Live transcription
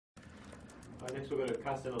Next we'll go to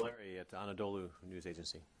Kasim Ileri at Anadolu News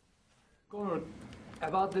Agency. Governor,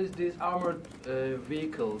 about these armored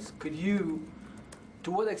vehicles,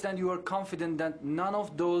 to what extent you are confident that none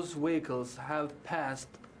of those vehicles have passed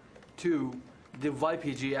to the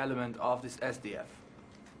YPG element of this SDF?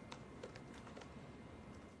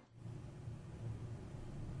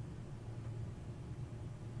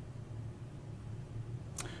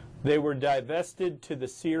 They were divested to the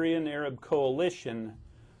Syrian Arab Coalition.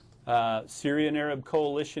 Syrian Arab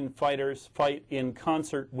Coalition fighters fight in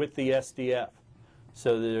concert with the SDF.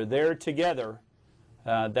 So they're there together.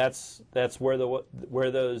 That's where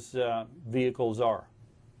those vehicles are.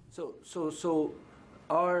 So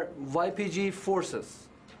are YPG forces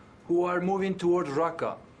who are moving toward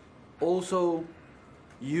Raqqa also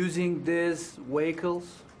using these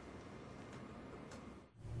vehicles?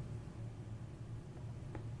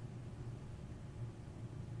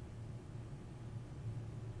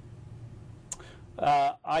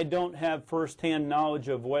 I don't have firsthand knowledge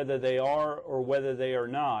of whether they are or whether they are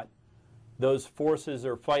not. Those forces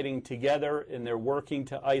are fighting together and they're working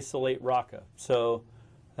to isolate Raqqa. So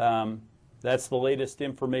that's the latest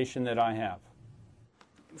information that I have.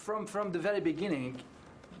 From the very beginning,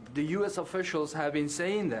 the U.S. officials have been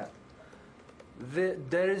saying that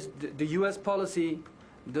the U.S. policy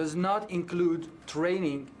does not include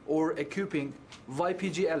training or equipping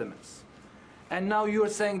YPG elements. And now you are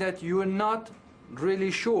saying that you are not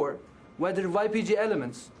really sure whether YPG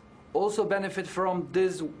elements also benefit from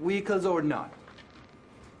these vehicles or not.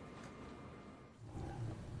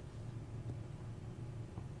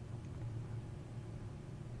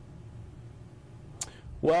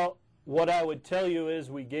 Well, what I would tell you is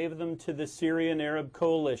we gave them to the Syrian Arab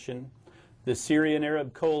Coalition. The Syrian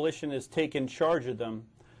Arab Coalition has taken charge of them.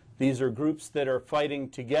 These are groups that are fighting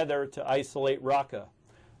together to isolate Raqqa.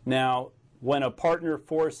 Now, when a partner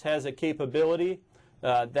force has a capability,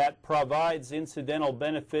 that provides incidental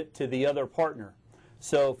benefit to the other partner.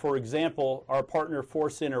 So, for example, our partner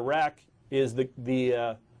force in Iraq is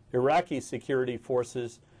the Iraqi security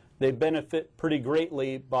forces. They benefit pretty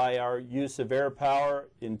greatly by our use of air power,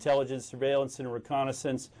 intelligence, surveillance, and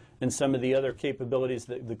reconnaissance, and some of the other capabilities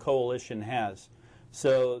that the coalition has.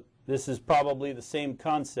 So this is probably the same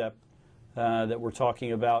concept that we're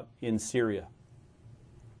talking about in Syria.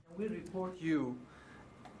 We report you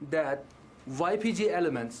that YPG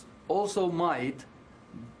elements also might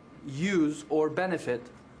use or benefit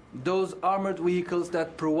those armored vehicles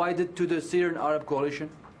that provided to the Syrian Arab Coalition?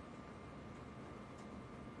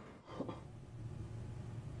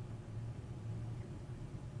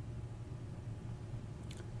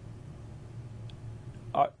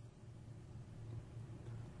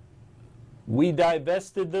 We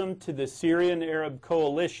divested them to the Syrian Arab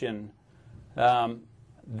Coalition.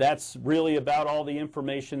 That's really about all the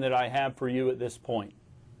information that I have for you at this point.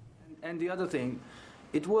 And the other thing,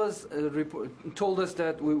 it was told us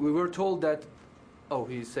that we were told that, oh,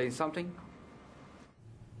 he's saying something?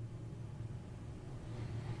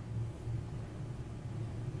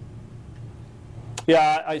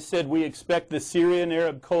 Yeah, I said we expect the Syrian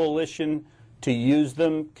Arab Coalition to use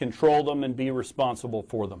them, control them, and be responsible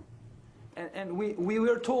for them. And we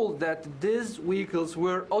were told that these vehicles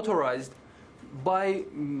were authorized by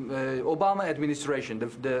Obama administration,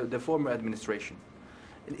 the former administration.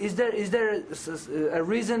 Is there a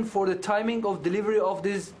reason for the timing of delivery of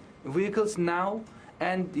these vehicles now?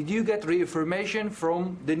 And did you get reaffirmation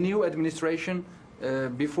from the new administration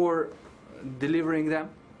before delivering them?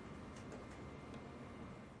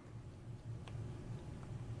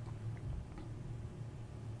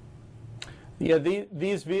 Yeah,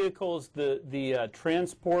 these vehicles, the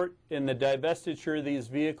transport and the divestiture of these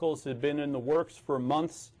vehicles have been in the works for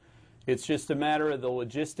months. It's just a matter of the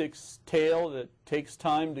logistics tail that takes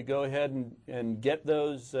time to go ahead and get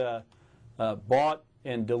those bought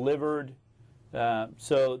and delivered.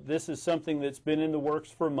 So this is something that's been in the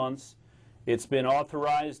works for months. It's been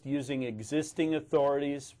authorized using existing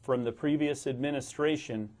authorities from the previous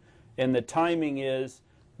administration, and the timing is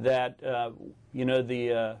that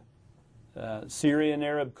the Syrian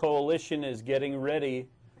Arab Coalition is getting ready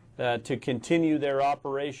to continue their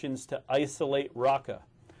operations to isolate Raqqa.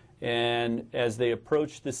 And as they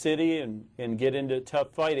approach the city and get into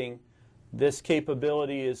tough fighting, this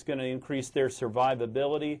capability is going to increase their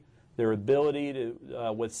survivability, their ability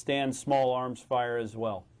to withstand small arms fire as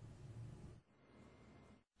well.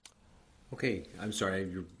 Okay, I'm sorry,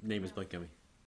 your name is blanking on me.